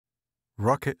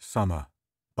Rocket Summer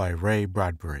by Ray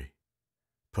Bradbury.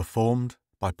 Performed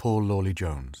by Paul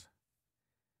Lawley-Jones.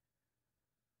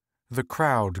 The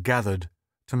crowd gathered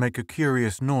to make a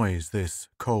curious noise this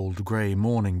cold grey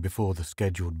morning before the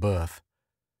scheduled birth.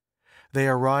 They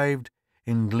arrived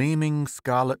in gleaming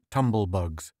scarlet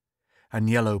tumblebugs and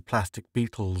yellow plastic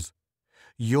beetles,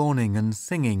 yawning and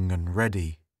singing and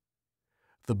ready.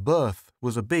 The birth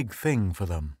was a big thing for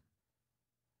them.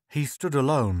 He stood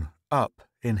alone, up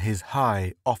in his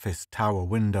high office tower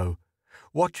window,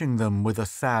 watching them with a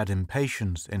sad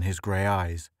impatience in his grey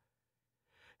eyes.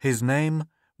 His name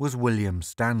was Willaim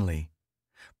Stanley,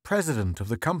 president of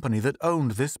the company that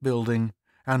owned this building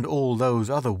and all those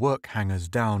other work hangars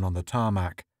down on the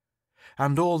tarmac,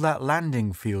 and all that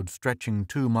landing field stretching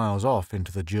 2 miles off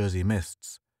into the Jersey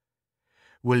mists.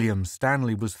 Willaim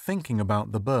Stanley was thinking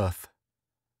about the birth.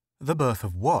 The birth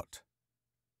of what?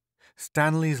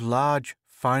 Stanley's large,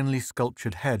 finely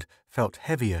sculptured head felt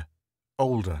heavier,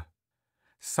 older.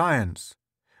 Science,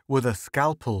 with a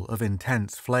scalpel of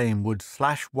intense flame, would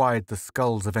slash wide the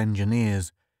skulls of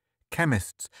engineers,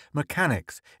 chemists,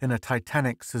 mechanics in a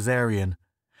titanic cesarean,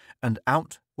 and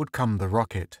out would come the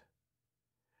rocket.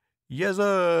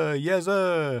 "Yezzer,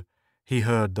 yezzer," he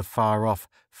heard the far-off,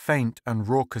 faint and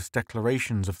raucous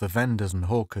declarations of the vendors and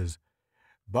hawkers.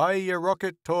 "Buy your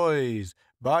rocket toys,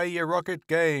 buy your rocket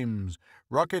games,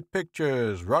 rocket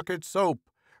pictures, rocket soap,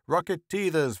 rocket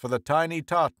teethers for the tiny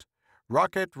tot.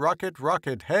 Rocket, rocket,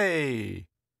 rocket, hey!"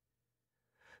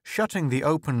 Shutting the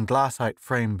open glassite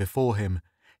frame before him,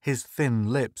 his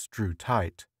thin lips drew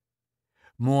tight.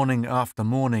 Morning after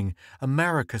morning,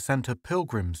 America sent her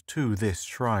pilgrims to this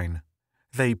shrine.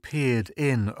 They peered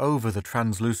in over the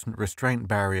translucent restraint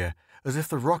barrier as if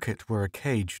the rocket were a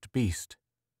caged beast.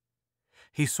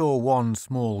 He saw one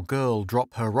small girl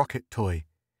drop her rocket toy.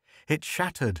 It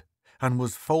shattered and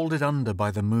was folded under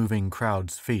by the moving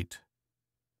crowd's feet.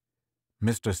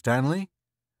 "Mr. Stanley?"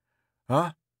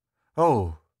 "Huh?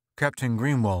 Oh, Captain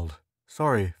Greenwald.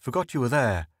 Sorry, forgot you were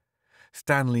there."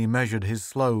 Stanley measured his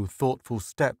slow, thoughtful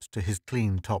steps to his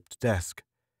clean-topped desk.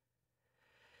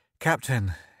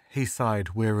 "Captain," he sighed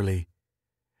wearily,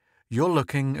 "you're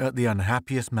looking at the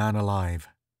unhappiest man alive."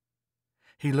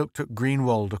 He looked at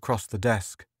Greenwald across the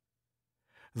desk.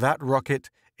 "That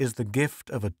rocket is the gift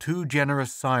of a too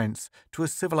generous science to a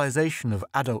civilization of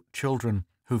adult children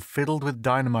who've fiddled with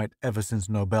dynamite ever since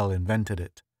Nobel invented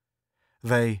it.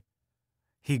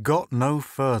 He got no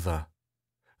further.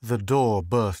 The door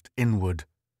burst inward.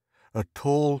 A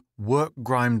tall,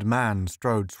 work-grimed man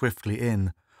strode swiftly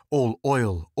in, all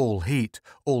oil, all heat,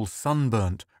 all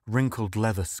sunburnt, wrinkled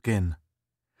leather skin.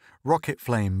 Rocket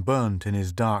flame burnt in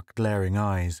his dark, glaring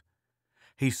eyes.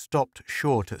 He stopped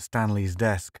short at Stanley's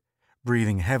desk,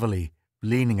 breathing heavily,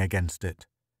 leaning against it.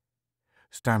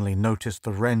 Stanley noticed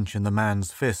the wrench in the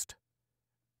man's fist.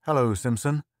 "Hello,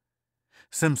 Simpson."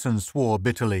 Simpson swore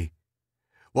bitterly.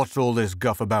 "What's all this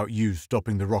guff about you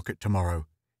stopping the rocket tomorrow?"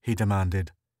 he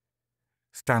demanded.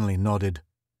 Stanley nodded.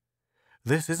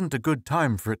 "This isn't a good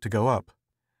time for it to go up."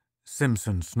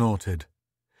 Simpson snorted.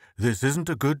 "This isn't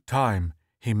a good time,"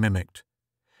 he mimicked.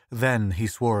 Then he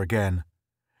swore again.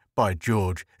 "By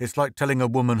George, it's like telling a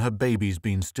woman her baby's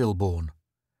been stillborn."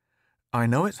 "I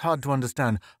know it's hard to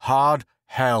understand." "Hard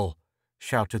hell,"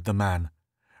 shouted the man.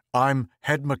 "I'm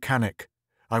head mechanic.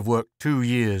 I've worked 2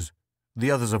 years.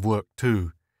 The others have worked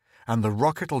too. And the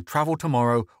rocket'll travel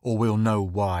tomorrow, or we'll know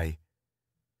why."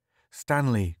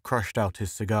 Stanley crushed out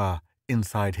his cigar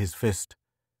inside his fist.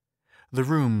 The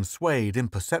room swayed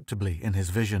imperceptibly in his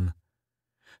vision.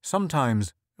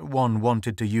 Sometimes one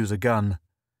wanted to use a gun.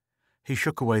 He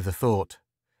shook away the thought.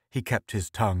 He kept his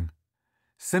tongue.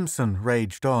 Simpson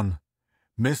raged on.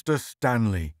 "Mr.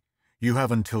 Stanley, you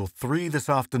have until 3 this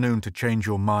afternoon to change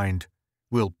your mind.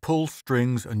 We'll pull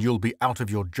strings and you'll be out of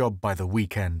your job by the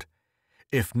weekend.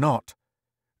 If not,"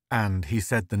 and he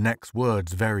said the next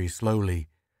words very slowly,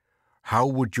 "how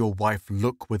would your wife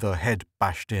look with her head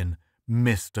bashed in,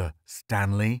 Mr.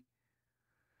 Stanley?"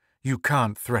 "You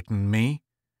can't threaten me."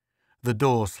 The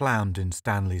door slammed in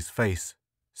Stanley's face.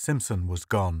 Simpson was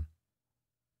gone.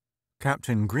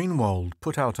 Captain Greenwald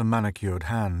put out a manicured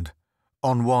hand.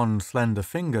 On one slender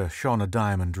finger shone a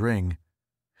diamond ring.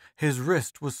 His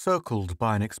wrist was circled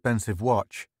by an expensive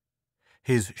watch.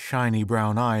 His shiny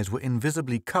brown eyes were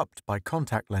invisibly cupped by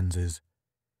contact lenses.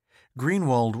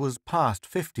 Greenwald was past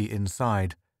 50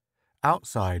 inside.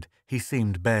 Outside, he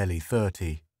seemed barely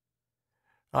 30.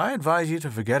 "I advise you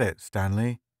to forget it,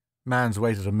 Stanley. Man's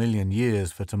waited 1,000,000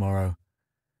 years for tomorrow."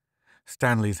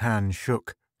 Stanley's hand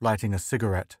shook, lighting a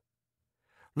cigarette.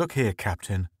 "Look here,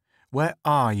 Captain. Where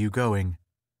are you going?"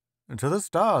 "To the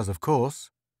stars, of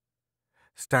course."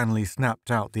 Stanley snapped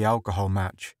out the alcohol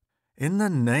match. In the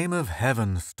name of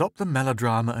heaven, stop the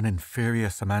melodrama and inferior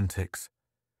semantics.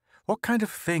 What kind of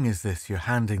thing is this you're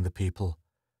handing the people?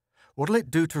 What'll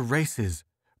it do to races,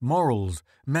 morals,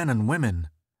 men and women?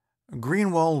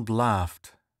 Greenwald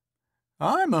laughed.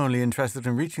 I'm only interested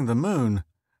in reaching the moon.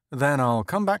 Then I'll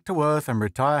come back to Earth and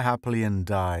retire happily and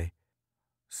die.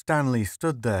 Stanley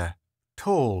stood there,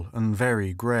 tall and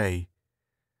very grey.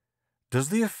 Does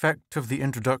the effect of the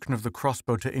introduction of the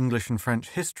crossbow to English and French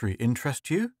history interest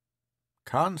you?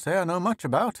 Can't say I know much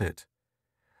about it.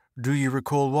 Do you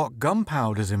recall what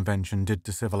gunpowder's invention did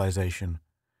to civilization?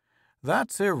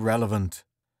 That's irrelevant.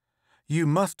 You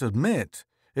must admit,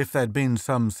 if there'd been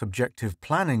some subjective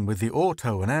planning with the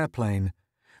auto and airplane,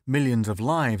 millions of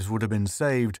lives would have been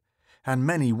saved and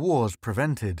many wars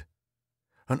prevented.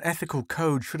 An ethical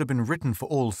code should have been written for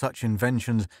all such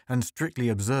inventions and strictly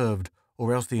observed,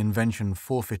 or else the invention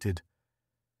forfeited.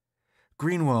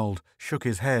 Greenwald shook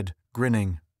his head,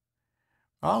 grinning.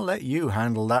 I'll let you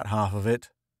handle that half of it.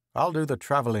 I'll do the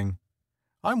travelling.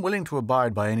 I'm willing to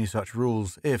abide by any such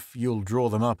rules if you'll draw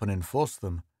them up and enforce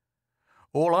them.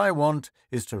 All I want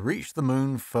is to reach the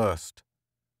moon first.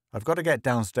 I've got to get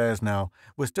downstairs now.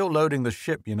 We're still loading the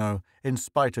ship, you know, in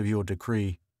spite of your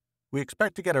decree. We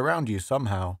expect to get around you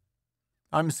somehow.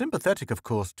 I'm sympathetic, of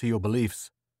course, to your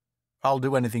beliefs. I'll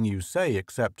do anything you say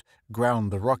except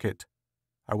ground the rocket.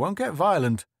 I won't get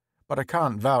violent, but I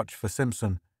can't vouch for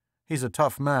Simpson. He's a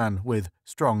tough man with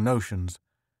strong notions.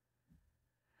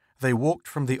 They walked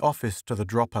from the office to the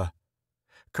dropper.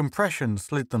 Compression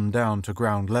slid them down to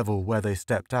ground level where they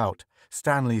stepped out,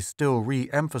 Stanley still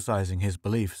re-emphasizing his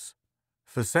beliefs.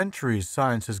 For centuries,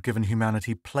 science has given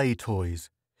humanity play toys.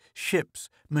 Ships,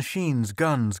 machines,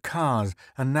 guns, cars,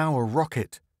 and now a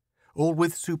rocket, all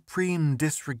with supreme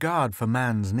disregard for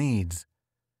man's needs.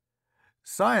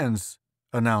 Science,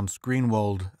 announced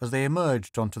Greenwald as they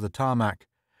emerged onto the tarmac,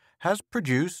 has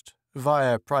produced,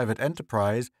 via private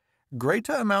enterprise,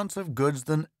 greater amounts of goods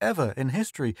than ever in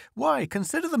history. Why,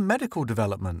 consider the medical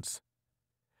developments.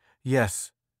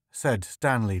 Yes, said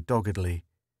Stanley doggedly.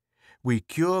 We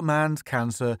cure man's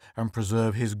cancer and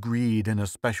preserve his greed in a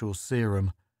special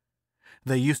serum.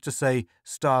 They used to say,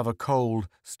 starve a cold,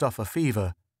 stuff a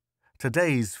fever.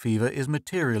 Today's fever is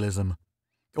materialism.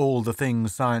 All the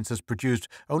things science has produced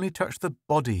only touch the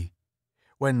body.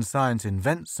 When science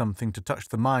invents something to touch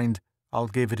the mind, I'll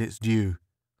give it its due.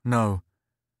 No.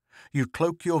 You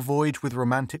cloak your voyage with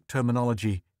romantic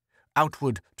terminology.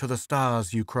 Outward to the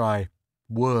stars, you cry.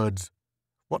 Words.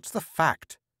 What's the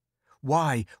fact?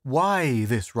 Why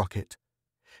this rocket?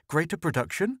 Greater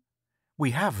production?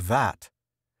 We have that.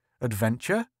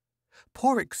 Adventure?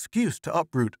 Poor excuse to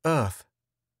uproot Earth.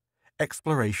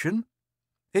 Exploration?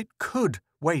 It could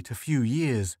wait a few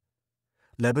years.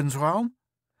 Lebensraum?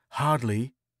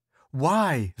 Hardly.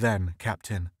 Why, then,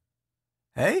 Captain?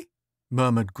 Eh?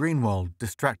 Murmured Greenwald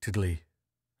distractedly.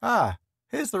 Ah,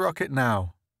 here's the rocket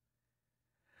now.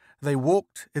 They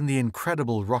walked in the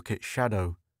incredible rocket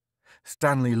shadow.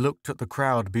 Stanley looked at the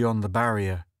crowd beyond the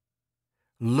barrier.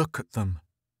 Look at them.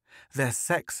 Their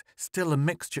sex still a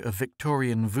mixture of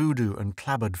Victorian voodoo and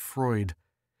clabbered Freud.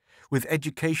 With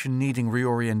education needing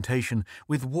reorientation,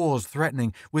 with wars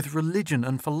threatening, with religion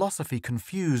and philosophy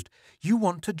confused, you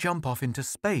want to jump off into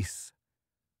space.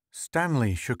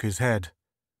 Stanley shook his head.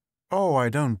 Oh, I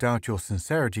don't doubt your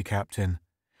sincerity, Captain.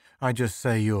 I just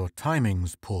say your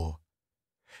timing's poor.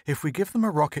 If we give them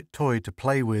a rocket toy to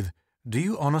play with, do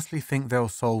you honestly think they'll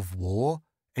solve war,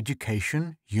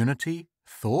 education, unity,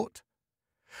 thought?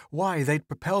 Why, they'd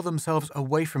propel themselves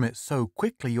away from it so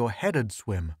quickly your head'd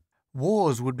swim.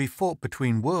 Wars would be fought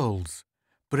between worlds.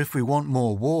 But if we want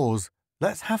more wars,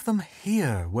 let's have them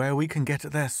here where we can get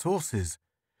at their sources,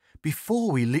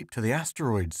 before we leap to the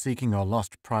asteroids seeking our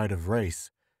lost pride of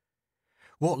race.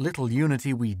 What little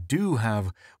unity we do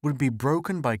have would be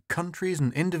broken by countries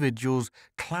and individuals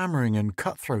clamoring and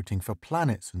cutthroating for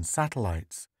planets and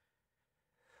satellites.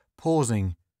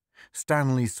 Pausing,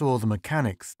 Stanley saw the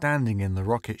mechanic standing in the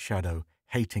rocket shadow,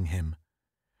 hating him.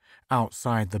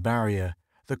 Outside the barrier,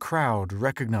 the crowd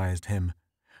recognized him.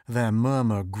 Their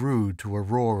murmur grew to a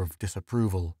roar of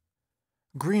disapproval.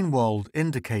 Greenwald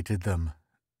indicated them.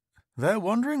 They're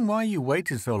wondering why you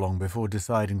waited so long before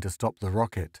deciding to stop the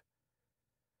rocket.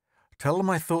 Tell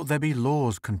them I thought there'd be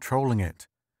laws controlling it.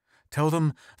 Tell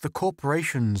them the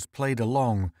corporations played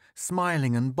along,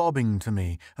 smiling and bobbing to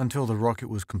me until the rocket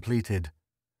was completed.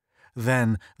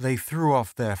 Then they threw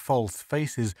off their false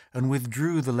faces and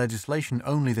withdrew the legislation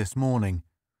only this morning.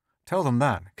 Tell them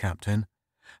that, Captain.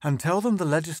 And tell them the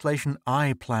legislation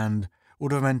I planned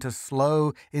would have meant a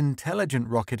slow, intelligent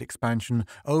rocket expansion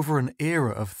over an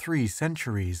era of 3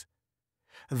 centuries.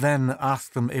 Then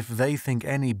ask them if they think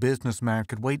any businessman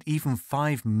could wait even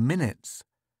 5 minutes.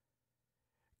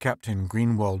 Captain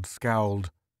Greenwald scowled.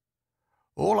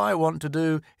 "All I want to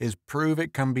do is prove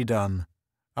it can be done.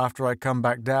 After I come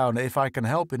back down, if I can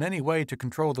help in any way to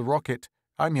control the rocket,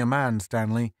 I'm your man,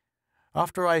 Stanley.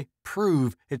 After I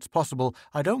prove it's possible,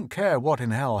 I don't care what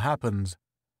in hell happens."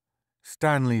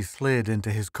 Stanley slid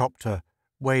into his copter,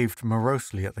 waved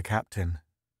morosely at the captain.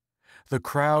 The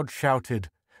crowd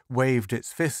shouted, waved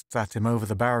its fists at him over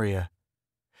the barrier.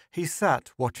 He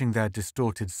sat watching their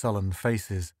distorted, sullen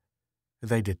faces.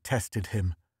 They detested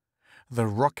him. The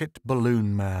rocket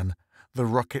balloon man, the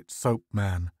rocket soap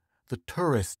man, the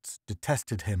tourists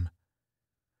detested him.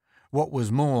 What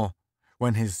was more,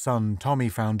 when his son Tommy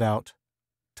found out,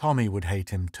 Tommy would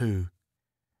hate him too.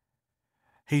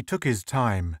 He took his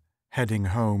time, heading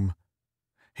home.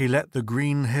 He let the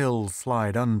green hills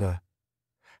slide under.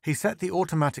 He set the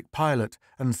automatic pilot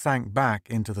and sank back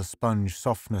into the sponge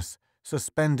softness,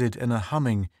 suspended in a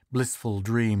humming, blissful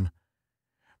dream.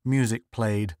 Music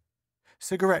played.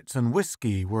 Cigarettes and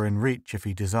whiskey were in reach if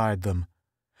he desired them.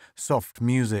 Soft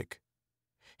music.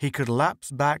 He could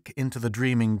lapse back into the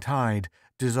dreaming tide,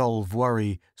 dissolve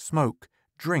worry, smoke,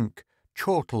 drink,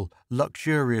 chortle,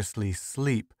 luxuriously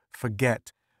sleep,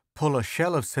 forget, pull a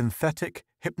shell of synthetic,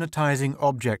 hypnotizing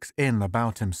objects in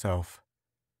about himself.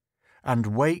 And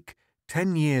wake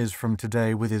 10 years from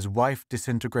today with his wife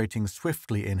disintegrating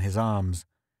swiftly in his arms.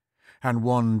 And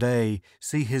one day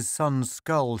see his son's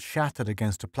skull shattered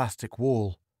against a plastic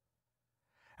wall.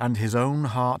 And his own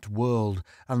heart whirled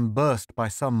and burst by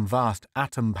some vast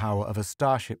atom power of a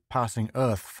starship passing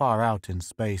Earth far out in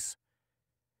space.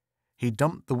 He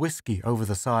dumped the whiskey over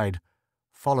the side,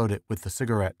 followed it with the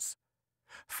cigarettes.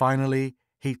 Finally,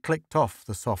 he clicked off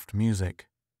the soft music.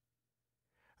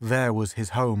 There was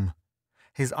his home.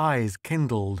 His eyes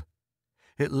kindled.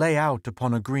 It lay out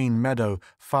upon a green meadow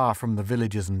far from the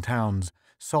villages and towns,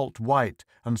 salt white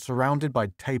and surrounded by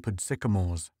tapered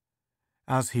sycamores.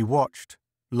 As he watched,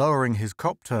 lowering his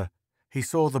copter, he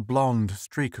saw the blonde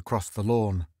streak across the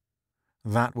lawn.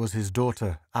 That was his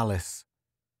daughter, Alice.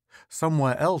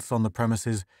 Somewhere else on the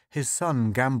premises, his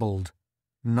son gambled.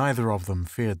 Neither of them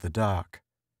feared the dark.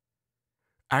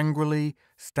 Angrily,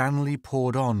 Stanley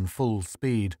poured on full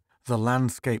speed. The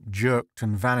landscape jerked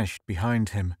and vanished behind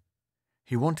him.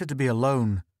 He wanted to be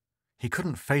alone. He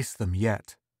couldn't face them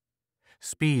yet.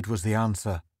 Speed was the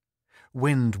answer.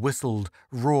 Wind whistled,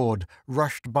 roared,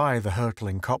 rushed by the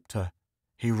hurtling copter.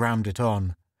 He rammed it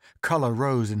on. Colour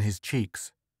rose in his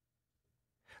cheeks.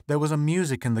 There was a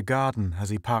music in the garden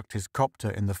as he parked his copter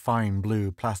in the fine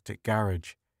blue plastic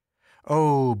garage.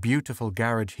 "Oh, beautiful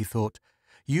garage," he thought,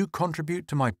 "you contribute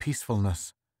to my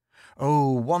peacefulness.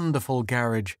 Oh, wonderful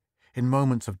garage. In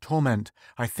moments of torment,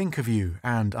 I think of you,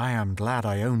 and I am glad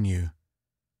I own you."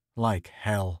 Like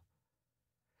hell.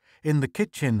 In the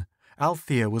kitchen,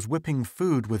 Althea was whipping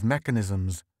food with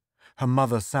mechanisms. Her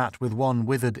mother sat with one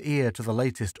withered ear to the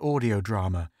latest audio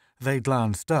drama. They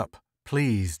glanced up,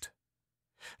 pleased.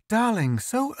 "Darling,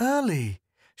 so early,"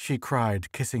 she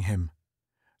cried, kissing him.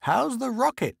 "How's the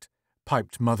rocket?"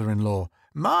 piped mother-in-law.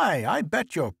 "My, I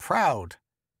bet you're proud."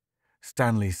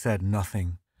 Stanley said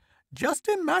nothing. "Just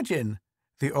imagine,"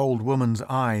 the old woman's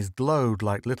eyes glowed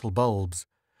like little bulbs.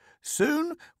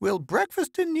 "Soon we'll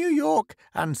breakfast in New York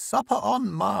and supper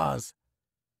on Mars."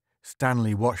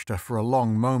 Stanley watched her for a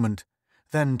long moment,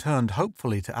 then turned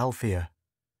hopefully to Althea.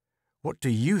 "What do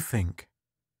you think?"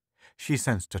 She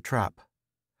sensed a trap.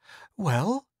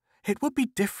 "Well, it would be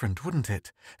different, wouldn't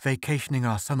it? Vacationing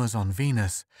our summers on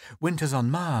Venus, winters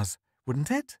on Mars,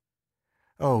 wouldn't it?"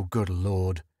 "Oh, good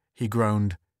Lord," he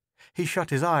groaned. He shut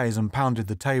his eyes and pounded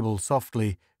the table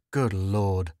softly. "Good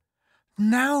Lord."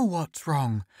 "Now what's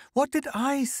wrong? What did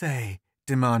I say?"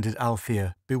 demanded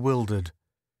Althea, bewildered.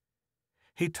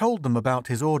 He told them about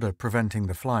his order preventing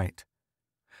the flight.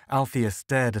 Althea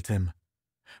stared at him.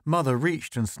 Mother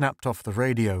reached and snapped off the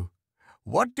radio.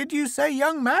 "What did you say,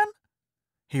 young man?"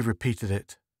 He repeated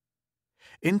it.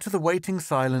 Into the waiting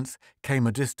silence came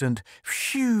a distant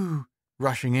phew.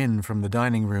 Rushing in from the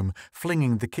dining room,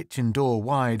 flinging the kitchen door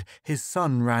wide, his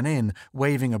son ran in,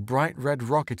 waving a bright red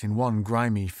rocket in one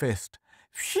grimy fist.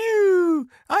 "Phew!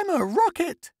 I'm a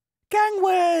rocket!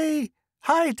 Gangway!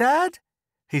 Hi, Dad!"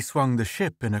 He swung the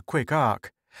ship in a quick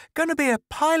arc. "Gonna be a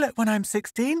pilot when I'm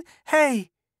 16.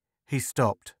 Hey!" He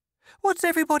stopped. "What's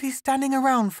everybody standing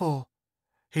around for?"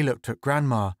 He looked at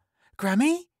Grandma.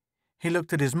 "Grammy?" He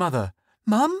looked at his mother.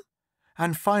 "Mum?"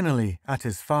 And finally at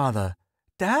his father.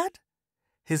 "Dad?"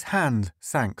 His hand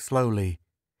sank slowly.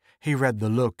 He read the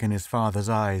look in his father's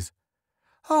eyes.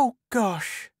 "Oh,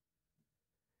 gosh!"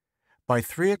 By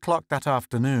 3 o'clock that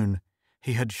afternoon,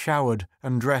 he had showered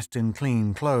and dressed in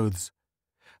clean clothes.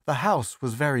 The house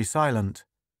was very silent.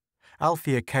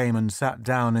 Althea came and sat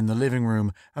down in the living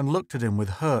room and looked at him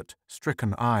with hurt,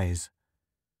 stricken eyes.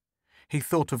 He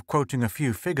thought of quoting a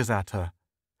few figures at her.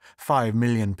 5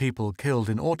 million people killed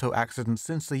in auto accidents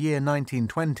since the year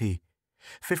 1920.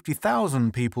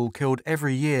 50,000 people killed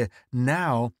every year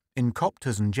now in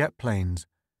copters and jet planes.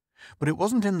 But it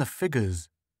wasn't in the figures.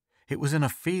 It was in a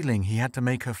feeling he had to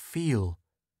make her feel.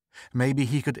 Maybe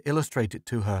he could illustrate it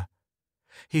to her.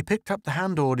 He picked up the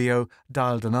hand audio,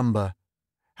 dialed a number.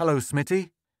 "Hello,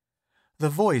 Smitty." The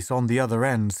voice on the other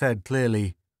end said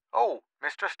clearly, "Oh,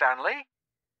 Mr. Stanley?"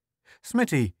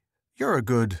 "Smitty, you're a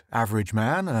good, average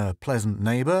man, a pleasant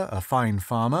neighbour, a fine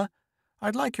farmer.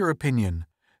 I'd like your opinion.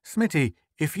 Smitty,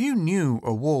 if you knew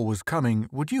a war was coming,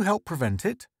 would you help prevent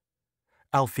it?"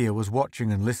 Althea was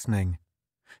watching and listening.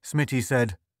 Smitty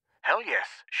said, "Hell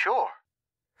yes, sure."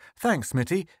 "Thanks,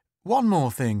 Smitty. One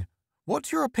more thing.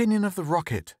 What's your opinion of the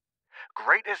rocket?"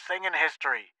 "Greatest thing in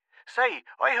history. Say,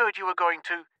 I heard you were going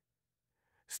to—"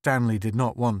 Stanley did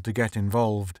not want to get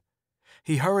involved.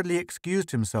 He hurriedly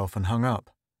excused himself and hung up.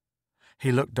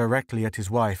 He looked directly at his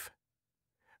wife.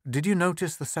 "Did you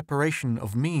notice the separation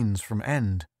of means from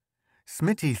end?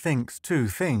 Smitty thinks two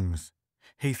things.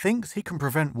 He thinks he can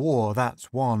prevent war,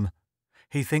 that's one.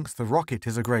 He thinks the rocket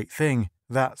is a great thing,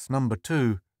 that's number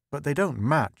two, but they don't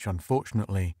match,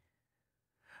 unfortunately.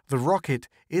 The rocket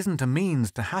isn't a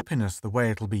means to happiness the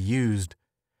way it'll be used.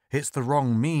 It's the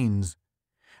wrong means.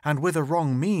 And with a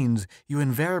wrong means, you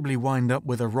invariably wind up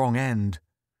with a wrong end.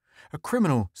 A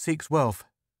criminal seeks wealth.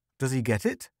 Does he get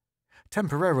it?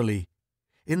 Temporarily.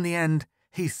 In the end,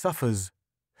 he suffers.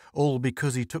 All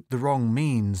because he took the wrong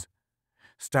means.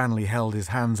 Stanley held his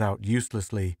hands out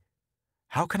uselessly.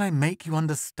 "How can I make you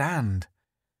understand?"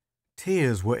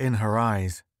 Tears were in her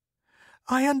eyes.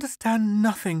 "I understand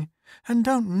nothing, and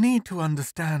don't need to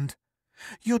understand.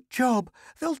 Your job,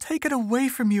 they'll take it away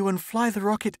from you and fly the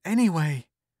rocket anyway."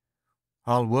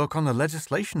 "I'll work on the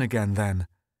legislation again, then."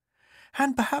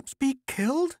 "And perhaps be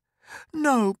killed?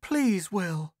 No, please,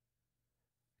 Will."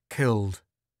 Killed.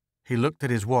 He looked at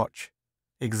his watch.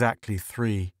 Exactly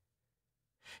 3.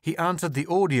 He answered the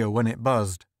audio when it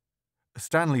buzzed.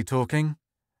 "Stanley talking."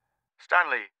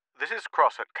 "Stanley, this is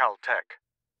Cross at Caltech."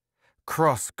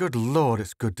 "Cross, good Lord,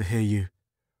 it's good to hear you."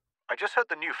 "I just heard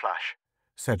the new flash,"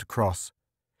 said Cross.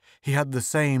 He had the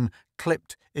same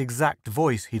clipped, exact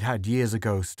voice he'd had years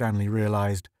ago, Stanley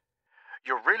realized.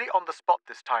 "You're really on the spot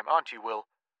this time, aren't you, Will?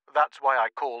 That's why I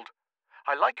called.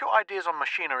 I like your ideas on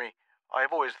machinery.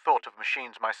 I've always thought of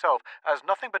machines myself as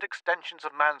nothing but extensions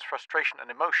of man's frustration and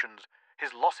emotions,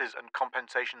 his losses and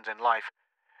compensations in life.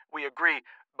 We agree,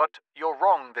 but you're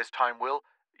wrong this time, Will.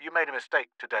 You made a mistake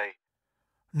today."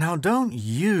 "Now don't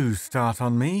you start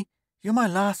on me. You're my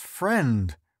last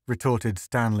friend," retorted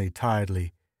Stanley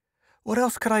tiredly. "What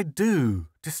else could I do?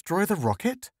 Destroy the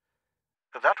rocket?"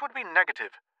 "That would be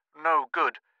negative. No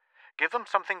good. Give them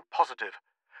something positive.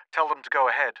 Tell them to go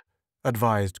ahead,"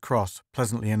 advised Cross,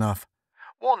 pleasantly enough.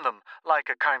 "Warn them, like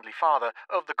a kindly father,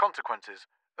 of the consequences.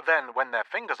 Then, when their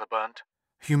fingers are burnt—"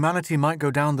 "Humanity might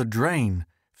go down the drain,"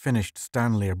 finished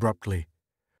Stanley abruptly.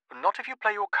 "Not if you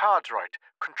play your cards right,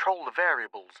 control the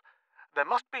variables. There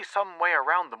must be some way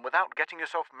around them without getting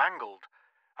yourself mangled.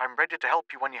 I'm ready to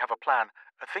help you when you have a plan.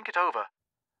 Think it over."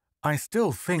 "I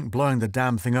still think blowing the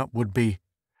damn thing up would be—"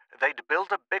 "They'd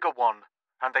build a bigger one,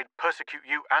 and they'd persecute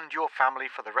you and your family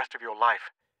for the rest of your life,"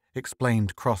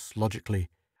 explained Cross logically.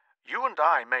 "You and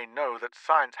I may know that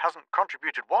science hasn't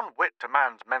contributed one whit to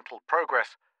man's mental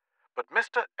progress, but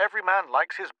Mr. Everyman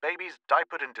likes his babies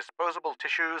diapered in disposable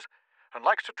tissues and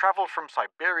likes to travel from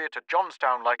Siberia to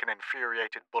Johnstown like an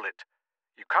infuriated bullet.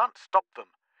 You can't stop them.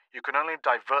 You can only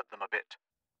divert them a bit."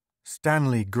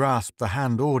 Stanley grasped the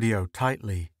hand audio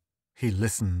tightly. He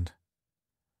listened.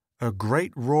 A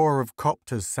great roar of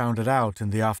copters sounded out in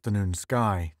the afternoon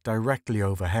sky, directly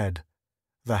overhead.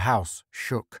 The house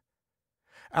shook.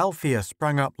 Althea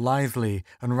sprang up lithely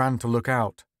and ran to look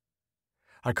out.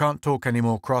 "I can't talk any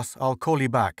more, Cross. I'll call you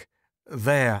back.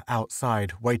 They're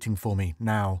outside, waiting for me,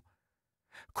 now."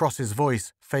 Cross's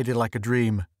voice faded like a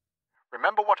dream.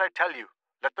 "Remember what I tell you.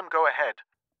 Let them go ahead."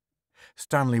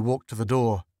 Stanley walked to the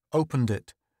door, opened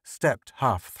it, stepped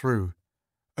half through.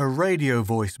 A radio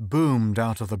voice boomed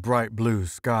out of the bright blue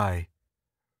sky.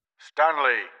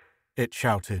 "Stanley!" it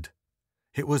shouted.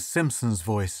 It was Simpson's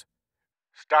voice.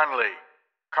 "Stanley!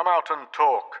 Come out and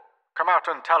talk. Come out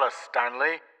and tell us,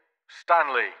 Stanley.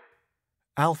 Stanley!"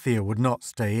 Althea would not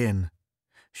stay in.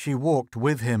 She walked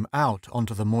with him out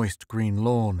onto the moist green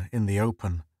lawn in the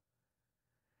open.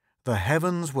 The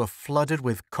heavens were flooded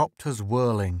with copters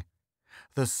whirling.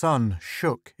 The sun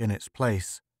shook in its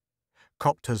place.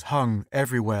 Copters hung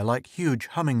everywhere like huge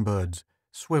hummingbirds,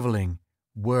 swiveling,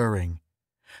 whirring.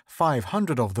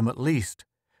 500 of them at least,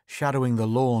 shadowing the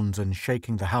lawns and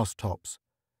shaking the housetops.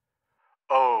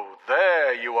 "Oh,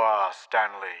 there you are,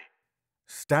 Stanley."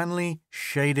 Stanley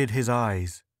shaded his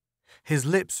eyes. His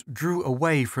lips drew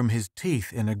away from his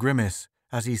teeth in a grimace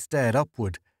as he stared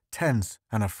upward, tense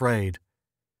and afraid.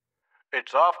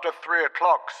 "It's after 3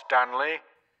 o'clock, Stanley,"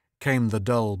 came the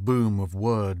dull boom of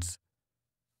words.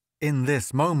 In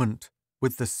this moment,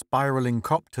 with the spiraling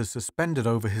copters suspended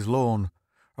over his lawn,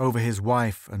 over his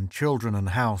wife and children and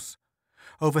house,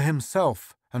 over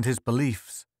himself and his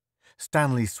beliefs,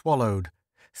 Stanley swallowed,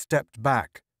 stepped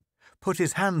back, put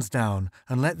his hands down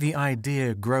and let the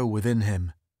idea grow within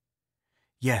him.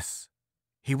 Yes,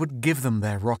 he would give them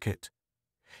their rocket.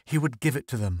 He would give it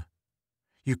to them.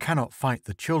 You cannot fight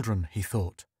the children, he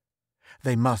thought.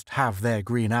 They must have their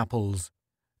green apples.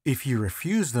 If you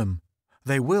refuse them,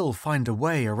 they will find a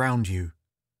way around you.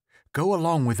 Go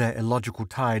along with their illogical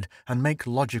tide and make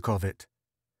logic of it.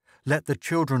 Let the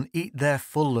children eat their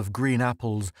full of green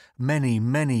apples, many,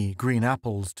 many green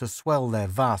apples to swell their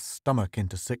vast stomach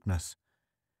into sickness.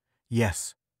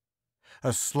 Yes.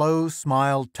 A slow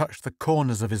smile touched the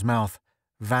corners of his mouth,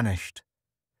 vanished.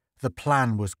 The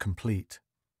plan was complete.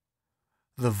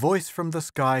 The voice from the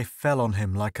sky fell on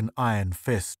him like an iron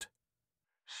fist.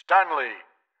 "Stanley,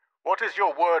 what is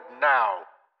your word now?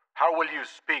 How will you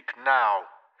speak now?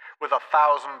 With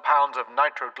 1,000 pounds of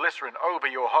nitroglycerin over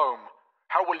your home,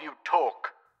 how will you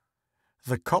talk?"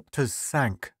 The copters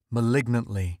sank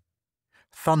malignantly.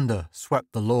 Thunder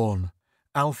swept the lawn.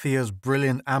 Althea's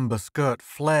brilliant amber skirt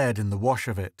flared in the wash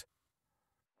of it.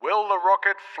 "Will the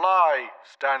rocket fly,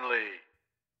 Stanley?"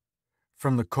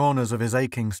 From the corners of his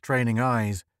aching, straining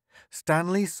eyes,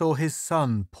 Stanley saw his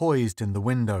son poised in the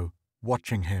window,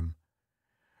 watching him.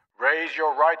 "Raise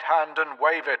your right hand and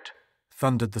wave it,"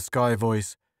 thundered the sky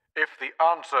voice, "if the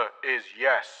answer is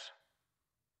yes."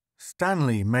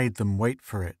 Stanley made them wait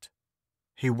for it.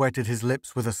 He wetted his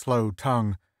lips with a slow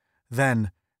tongue.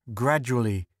 Then,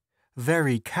 gradually,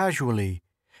 very casually,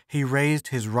 he raised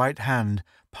his right hand,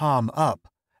 palm up,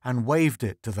 and waved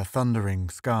it to the thundering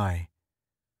sky.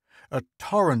 A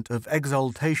torrent of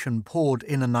exultation poured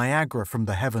in a Niagara from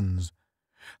the heavens.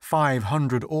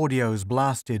 500 audios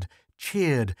blasted,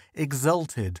 cheered,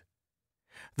 exulted.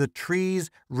 The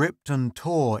trees ripped and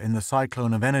tore in the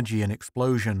cyclone of energy and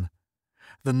explosion.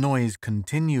 The noise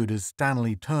continued as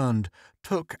Stanley turned,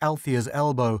 took Althea's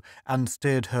elbow, and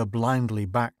steered her blindly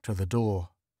back to the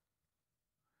door.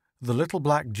 The little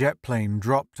black jet plane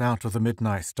dropped out of the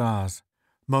midnight stars.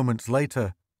 Moments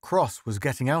later, Cross was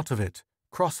getting out of it,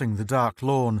 crossing the dark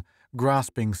lawn,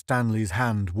 grasping Stanley's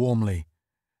hand warmly.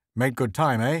 "Made good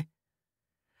time, eh?"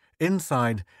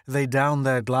 Inside, they downed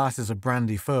their glasses of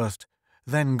brandy first,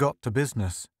 then got to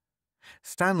business.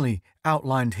 Stanley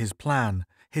outlined his plan,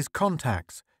 his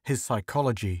contacts, his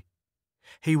psychology.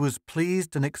 He was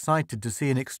pleased and excited to see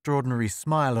an extraordinary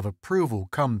smile of approval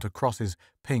come to Cross's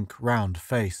pink, round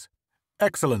face.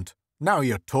 "Excellent! Now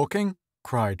you're talking!"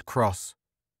 cried Cross.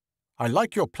 "I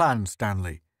like your plan,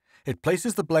 Stanley. It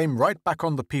places the blame right back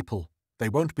on the people. They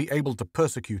won't be able to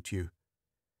persecute you."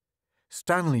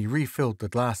 Stanley refilled the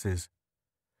glasses.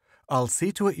 "I'll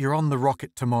see to it you're on the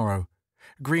rocket tomorrow.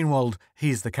 Greenwald,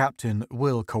 he's the captain,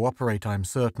 will cooperate, I'm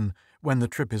certain, when the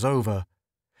trip is over.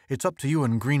 It's up to you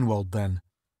and Greenwald then."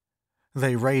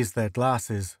 They raised their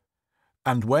glasses.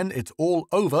 "And when it's all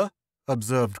over,"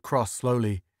 observed Cross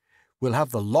slowly, "we'll have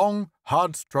the long,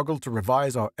 hard struggle to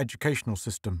revise our educational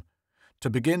system, to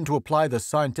begin to apply the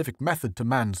scientific method to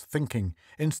man's thinking,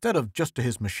 instead of just to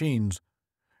his machines.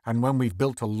 And when we've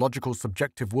built a logical,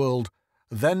 subjective world,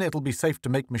 then it'll be safe to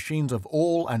make machines of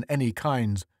all and any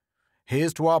kinds.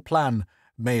 Here's to our plan.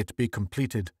 May it be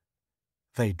completed."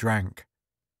 They drank.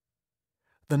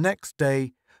 The next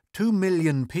day, 2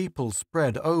 million people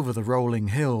spread over the rolling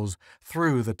hills,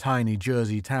 through the tiny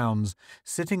Jersey towns,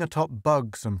 sitting atop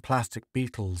bugs and plastic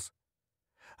beetles.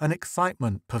 An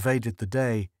excitement pervaded the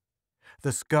day.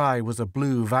 The sky was a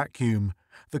blue vacuum,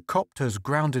 the copters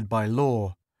grounded by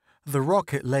law. The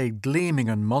rocket lay gleaming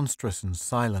and monstrous and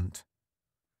silent.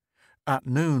 At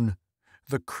noon,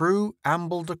 the crew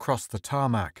ambled across the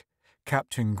tarmac,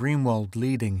 Captain Greenwald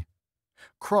leading.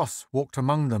 Cross walked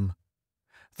among them.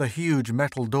 The huge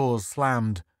metal doors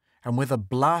slammed, and with a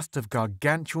blast of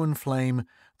gargantuan flame,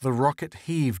 the rocket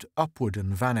heaved upward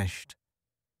and vanished.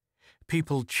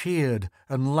 People cheered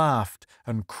and laughed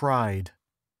and cried.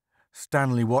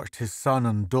 Stanley watched his son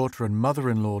and daughter and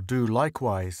mother-in-law do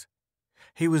likewise.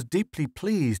 He was deeply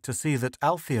pleased to see that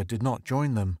Althea did not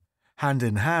join them. Hand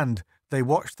in hand, they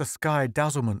watched the sky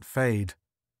dazzlement fade.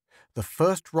 The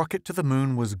first rocket to the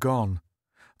moon was gone.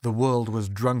 The world was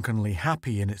drunkenly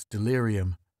happy in its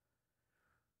delirium.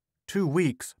 2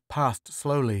 weeks passed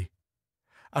slowly.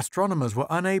 Astronomers were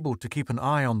unable to keep an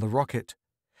eye on the rocket.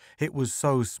 It was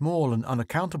so small and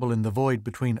unaccountable in the void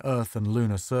between Earth and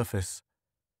lunar surface.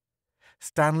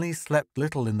 Stanley slept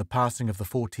little in the passing of the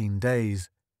 14 days.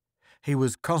 He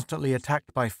was constantly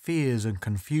attacked by fears and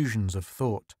confusions of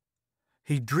thought.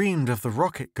 He dreamed of the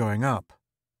rocket going up.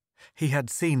 He had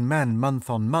seen men month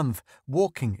on month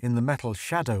walking in the metal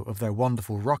shadow of their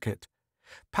wonderful rocket,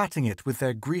 patting it with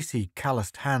their greasy,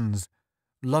 calloused hands,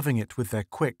 loving it with their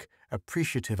quick,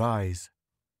 appreciative eyes.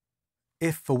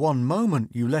 If for one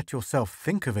moment you let yourself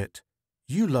think of it,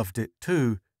 you loved it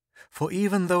too, for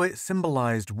even though it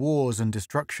symbolized wars and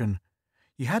destruction,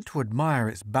 you had to admire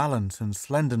its balance and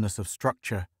slenderness of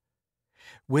structure.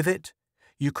 With it,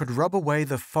 you could rub away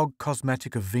the fog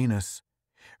cosmetic of Venus,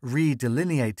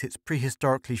 redelineate its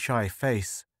prehistorically shy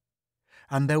face.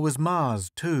 And there was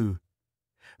Mars, too.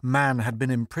 Man had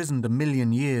been imprisoned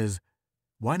 1,000,000 years.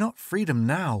 Why not freedom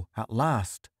now, at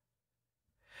last?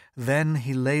 Then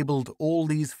he labelled all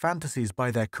these fantasies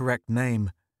by their correct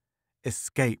name,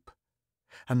 escape,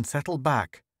 and settled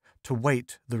back to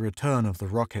wait the return of the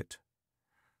rocket.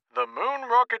 The moon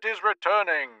rocket is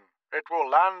returning. It will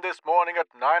land this morning at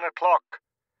 9 o'clock.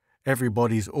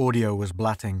 Everybody's audio was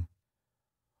blatting.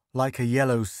 Like a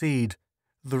yellow seed,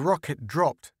 the rocket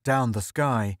dropped down the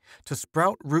sky to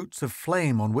sprout roots of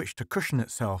flame on which to cushion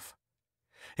itself.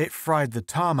 It fried the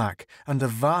tarmac, and a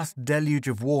vast deluge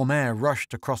of warm air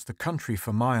rushed across the country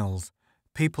for miles.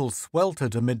 People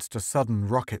sweltered amidst a sudden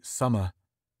rocket summer.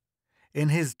 In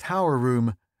his tower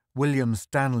room, Willaim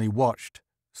Stanley watched,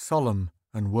 solemn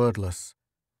and wordless.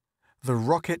 The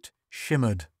rocket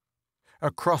shimmered.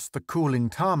 Across the cooling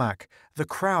tarmac, the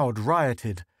crowd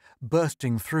rioted,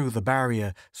 bursting through the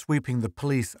barrier, sweeping the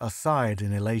police aside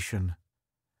in elation.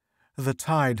 The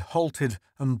tide halted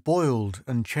and boiled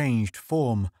and changed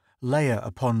form, layer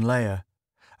upon layer.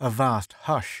 A vast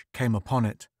hush came upon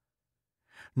it.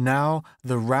 Now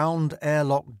the round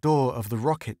airlock door of the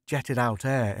rocket jetted out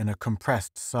air in a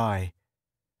compressed sigh.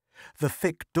 The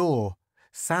thick door,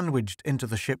 sandwiched into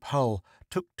the ship hull,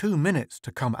 took 2 minutes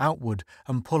to come outward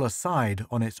and pull aside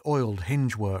on its oiled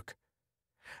hingework.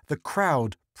 The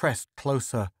crowd pressed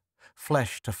closer,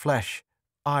 flesh to flesh,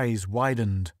 eyes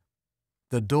widened.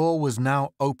 The door was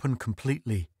now open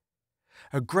completely.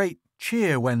 A great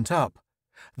cheer went up.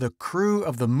 The crew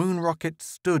of the moon rocket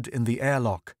stood in the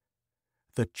airlock.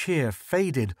 The cheer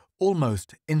faded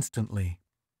almost instantly.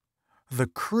 The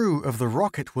crew of the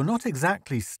rocket were not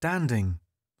exactly standing.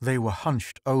 They were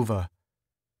hunched over.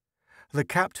 The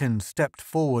captain stepped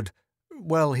forward.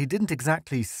 Well, he didn't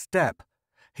exactly step.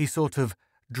 He sort of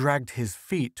dragged his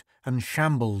feet and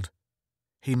shambled.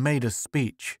 He made a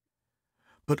speech.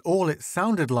 But all it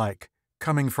sounded like,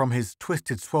 coming from his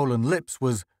twisted, swollen lips,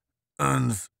 was,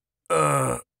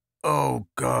 oh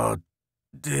God,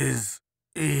 dis,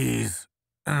 ease,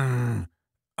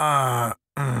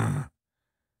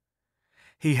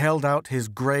 He held out his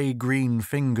grey-green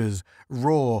fingers,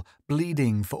 raw,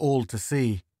 bleeding for all to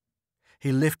see.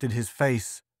 He lifted his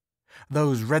face.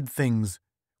 Those red things,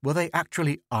 were they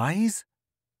actually eyes?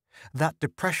 That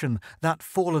depression, that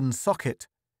fallen socket,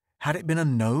 had it been a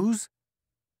nose?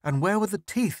 And where were the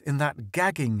teeth in that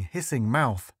gagging, hissing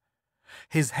mouth?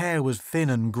 His hair was thin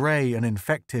and grey and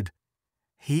infected.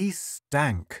 He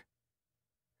stank.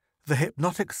 The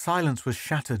hypnotic silence was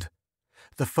shattered.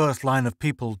 The first line of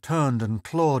people turned and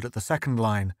clawed at the second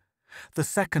line. The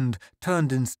second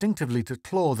turned instinctively to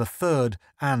claw the third,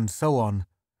 and so on.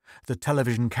 The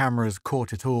television cameras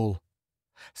caught it all.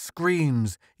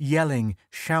 Screams, yelling,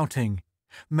 shouting.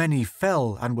 Many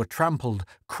fell and were trampled,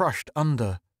 crushed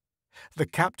under. The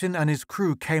captain and his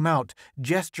crew came out,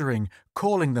 gesturing,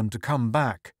 calling them to come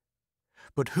back.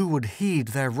 But who would heed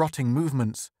their rotting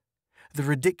movements? The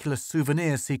ridiculous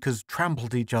souvenir seekers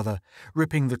trampled each other,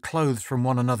 ripping the clothes from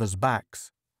one another's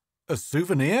backs. A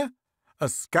souvenir? A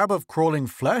scab of crawling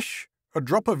flesh? A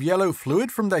drop of yellow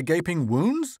fluid from their gaping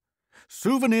wounds?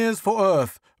 Souvenirs for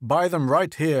Earth. Buy them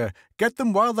right here. Get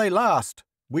them while they last.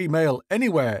 We mail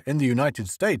anywhere in the United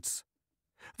States.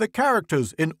 The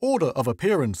characters in order of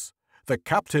appearance. The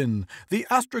captain, the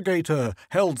astrogator,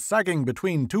 held sagging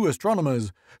between 2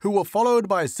 astronomers, who were followed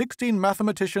by 16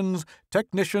 mathematicians,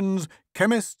 technicians,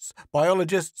 chemists,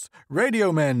 biologists,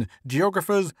 radiomen,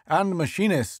 geographers, and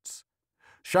machinists.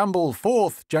 Shamble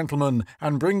forth, gentlemen,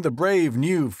 and bring the brave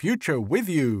new future with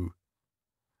you.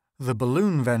 The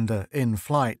balloon vendor, in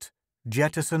flight,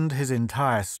 jettisoned his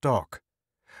entire stock.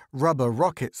 Rubber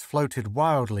rockets floated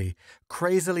wildly,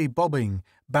 crazily bobbing,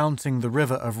 bouncing the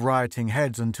river of rioting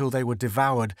heads until they were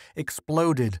devoured,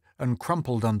 exploded, and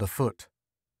crumpled underfoot.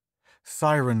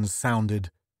 Sirens sounded.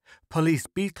 Police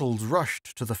beetles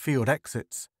rushed to the field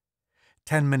exits.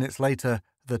 10 minutes later,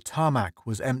 the tarmac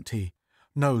was empty.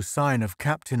 No sign of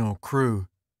captain or crew.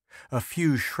 A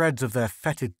few shreds of their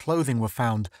fetid clothing were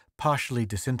found, partially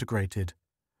disintegrated.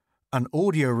 An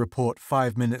audio report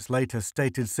 5 minutes later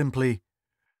stated simply,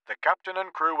 "The captain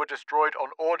and crew were destroyed on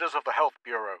orders of the Health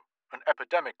Bureau. An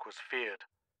epidemic was feared."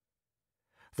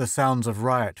 The sounds of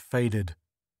riot faded.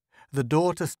 The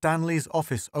door to Stanley's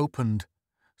office opened.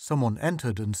 Someone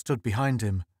entered and stood behind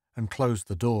him and closed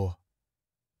the door.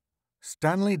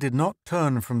 Stanley did not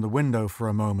turn from the window for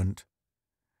a moment.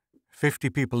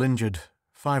 50 people injured,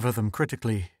 5 of them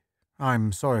critically.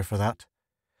 I'm sorry for that.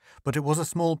 But it was a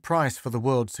small price for the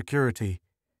world's security.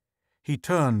 He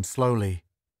turned slowly.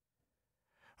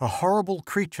 A horrible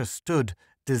creature stood,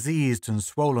 diseased and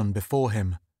swollen, before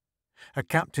him. A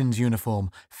captain's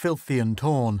uniform, filthy and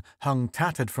torn, hung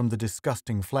tattered from the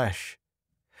disgusting flesh.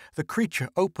 The creature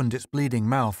opened its bleeding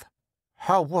mouth.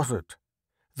 "How was it?"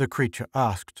 the creature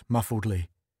asked muffledly.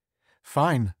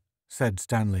 "Fine," said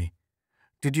Stanley.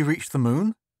 "Did you reach the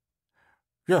moon?"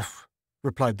 "Yes,"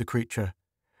 replied the creature.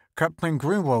 "Captain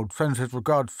Greenwald sends his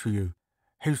regards to you.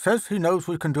 He says he knows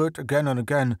we can do it again and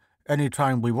again, any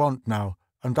time we want now,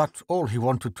 and that's all he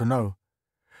wanted to know.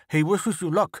 He wishes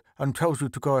you luck and tells you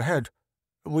to go ahead.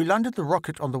 We landed the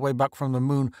rocket on the way back from the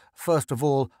moon, first of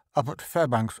all, up at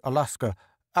Fairbanks, Alaska,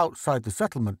 outside the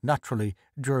settlement, naturally,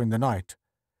 during the night.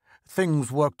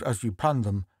 Things worked as you planned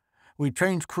them. We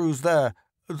changed crews there.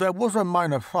 There was a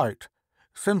minor fight.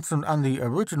 Simpson and the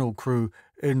original crew,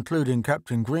 including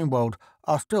Captain Greenwald,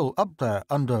 are still up there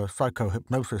under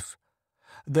psychohypnosis.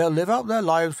 They'll live out their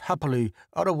lives happily,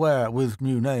 unaware, with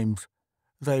new names.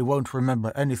 They won't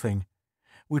remember anything.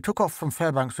 We took off from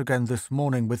Fairbanks again this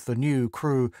morning with the new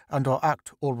crew and our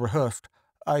act all rehearsed.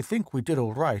 I think we did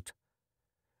all right."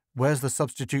 "Where's the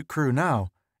substitute crew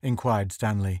now?" inquired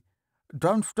Stanley.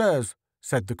 "Downstairs,"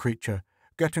 said the creature,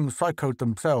 "getting psychoed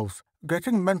themselves,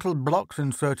 getting mental blocks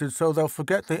inserted so they'll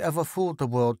forget they ever fooled the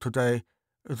world today.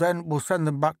 Then we'll send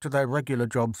them back to their regular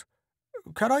jobs.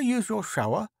 Can I use your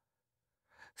shower?"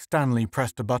 Stanley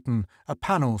pressed a button. A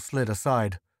panel slid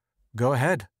aside. "Go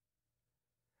ahead."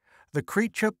 The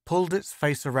creature pulled its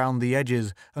face around the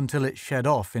edges until it shed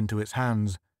off into its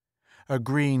hands. A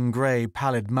green-grey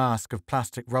pallid mask of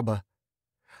plastic rubber.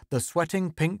 The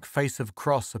sweating pink face of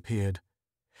Cross appeared.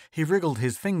 He wriggled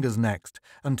his fingers next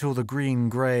until the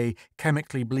green-grey,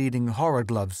 chemically bleeding horror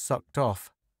gloves sucked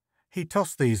off. He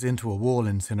tossed these into a wall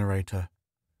incinerator.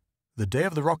 "The day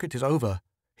of the rocket is over,"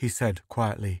 he said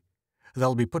quietly.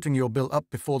 "They'll be putting your bill up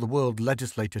before the world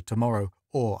legislature tomorrow,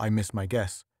 or I miss my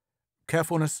guess.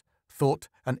 Carefulness, thought,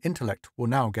 and intellect will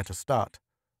now get a start.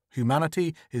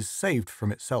 Humanity is saved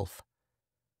from itself."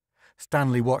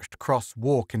 Stanley watched Cross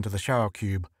walk into the shower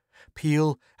cube,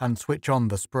 peel and switch on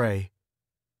the spray.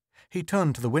 He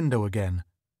turned to the window again.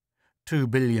 2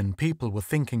 billion people were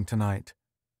thinking tonight.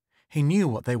 He knew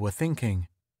what they were thinking.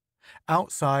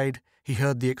 Outside, he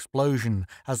heard the explosion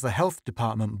as the health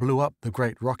department blew up the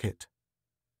great rocket.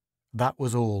 That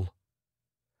was all.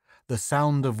 The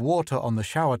sound of water on the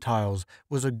shower tiles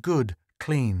was a good,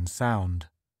 clean sound.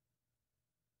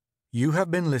 You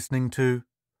have been listening to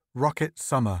Rocket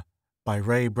Summer by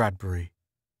Ray Bradbury,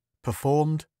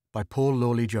 performed by Paul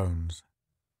Lawley Jones.